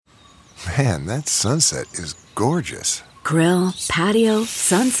Man, that sunset is gorgeous. Grill, patio,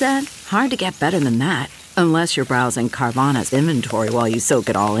 sunset. Hard to get better than that. Unless you're browsing Carvana's inventory while you soak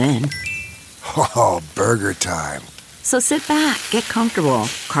it all in. Oh, burger time. So sit back, get comfortable.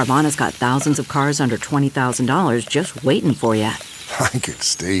 Carvana's got thousands of cars under $20,000 just waiting for you. I could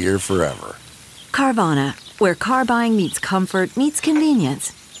stay here forever. Carvana, where car buying meets comfort meets convenience.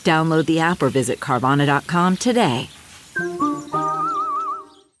 Download the app or visit Carvana.com today.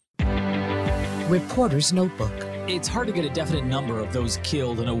 Reporter's Notebook. It's hard to get a definite number of those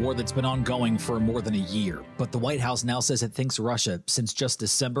killed in a war that's been ongoing for more than a year. But the White House now says it thinks Russia, since just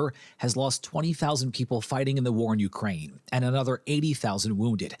December, has lost 20,000 people fighting in the war in Ukraine and another 80,000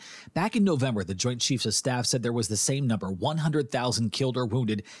 wounded. Back in November, the Joint Chiefs of Staff said there was the same number, 100,000 killed or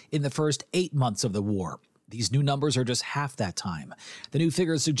wounded in the first 8 months of the war. These new numbers are just half that time. The new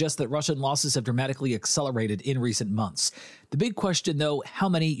figures suggest that Russian losses have dramatically accelerated in recent months. The big question, though, how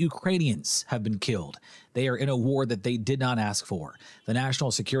many Ukrainians have been killed? They are in a war that they did not ask for. The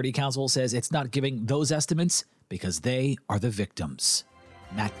National Security Council says it's not giving those estimates because they are the victims.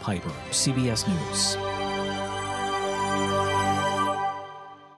 Matt Piper, CBS News.